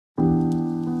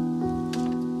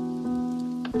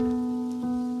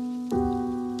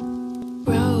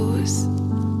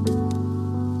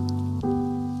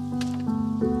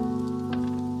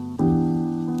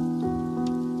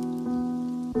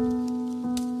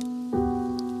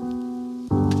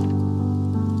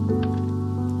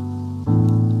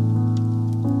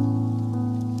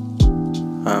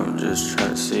just trying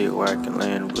to see where I can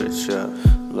land with ya.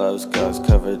 Love scars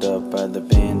covered up by the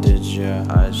bandage, yeah.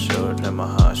 I showed her my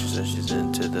heart, she said she's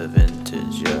into the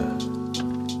vintage, yeah.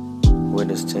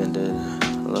 When it's tinted,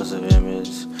 lots of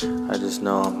image, I just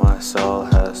know my soul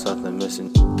has something missing.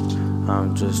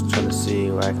 I'm just trying to see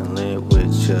where I can live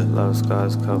with ya. Love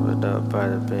scars covered up by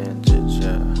the bandage,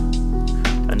 yeah.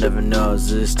 I never knew I was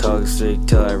this toxic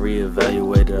till I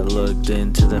reevaluated. I looked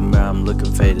into the mirror, I'm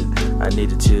looking faded. I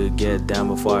needed to get down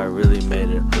before I really made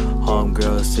it.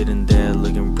 Homegirl sitting there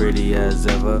looking pretty as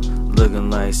ever, looking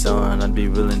like someone I'd be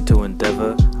willing to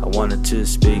endeavor. I wanted to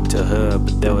speak to her,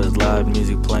 but there was loud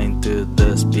music playing through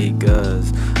the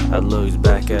speakers. I looked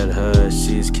back at her,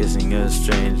 she's kissing a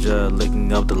stranger,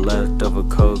 licking up the leftover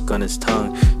coke on his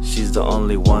tongue. She's the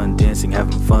only one dancing,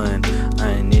 having fun.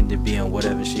 I need to be on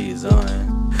whatever she's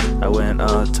on. I went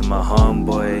up to my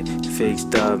homeboy,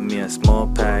 fixed up me a small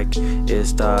pack. It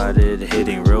started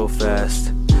hitting real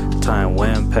fast. Time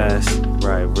went past,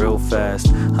 right real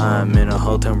fast. I'm in a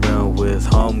hotel room with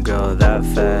Homegirl that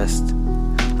fast.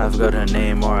 I forgot her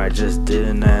name or I just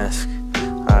didn't ask.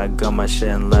 I got my shit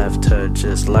and left her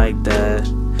just like that.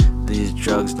 These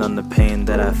drugs numb the pain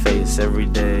that I face every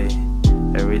day.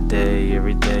 Every day,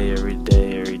 every day, every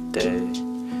day, every day.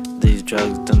 These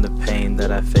drugs numb the pain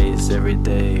that I face every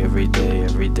day, every day,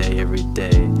 every day, every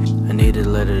day. I need to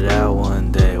let it out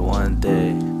one day, one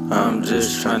day. I'm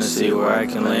just trying to see where I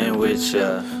can land with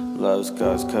ya. Love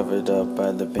scars covered up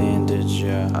by the bandage,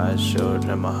 yeah. I showed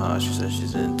her my heart, she said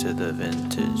she's into the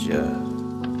vintage, yeah.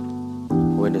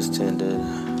 When it's tinted,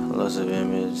 lots of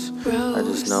image, I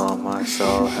just know my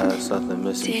soul has something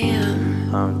missing.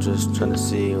 Damn. I'm just trying to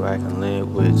see where I can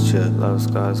live with ya. Love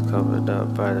scars covered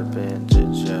up by the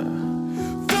bandage, yeah.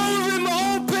 Following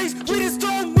my own pace, we just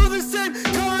don't move the same.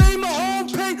 Coloring my own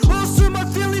pain, also my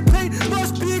feeling pain.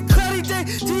 Must be a cloudy day,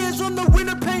 tears on the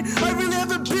winter pain. I really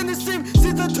haven't been the same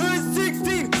since I turned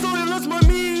 16. So I lost my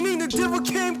meaning, the devil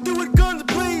came through with guns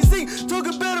blazing. Talk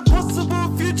about a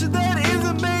possible future that is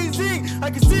amazing. I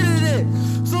can see it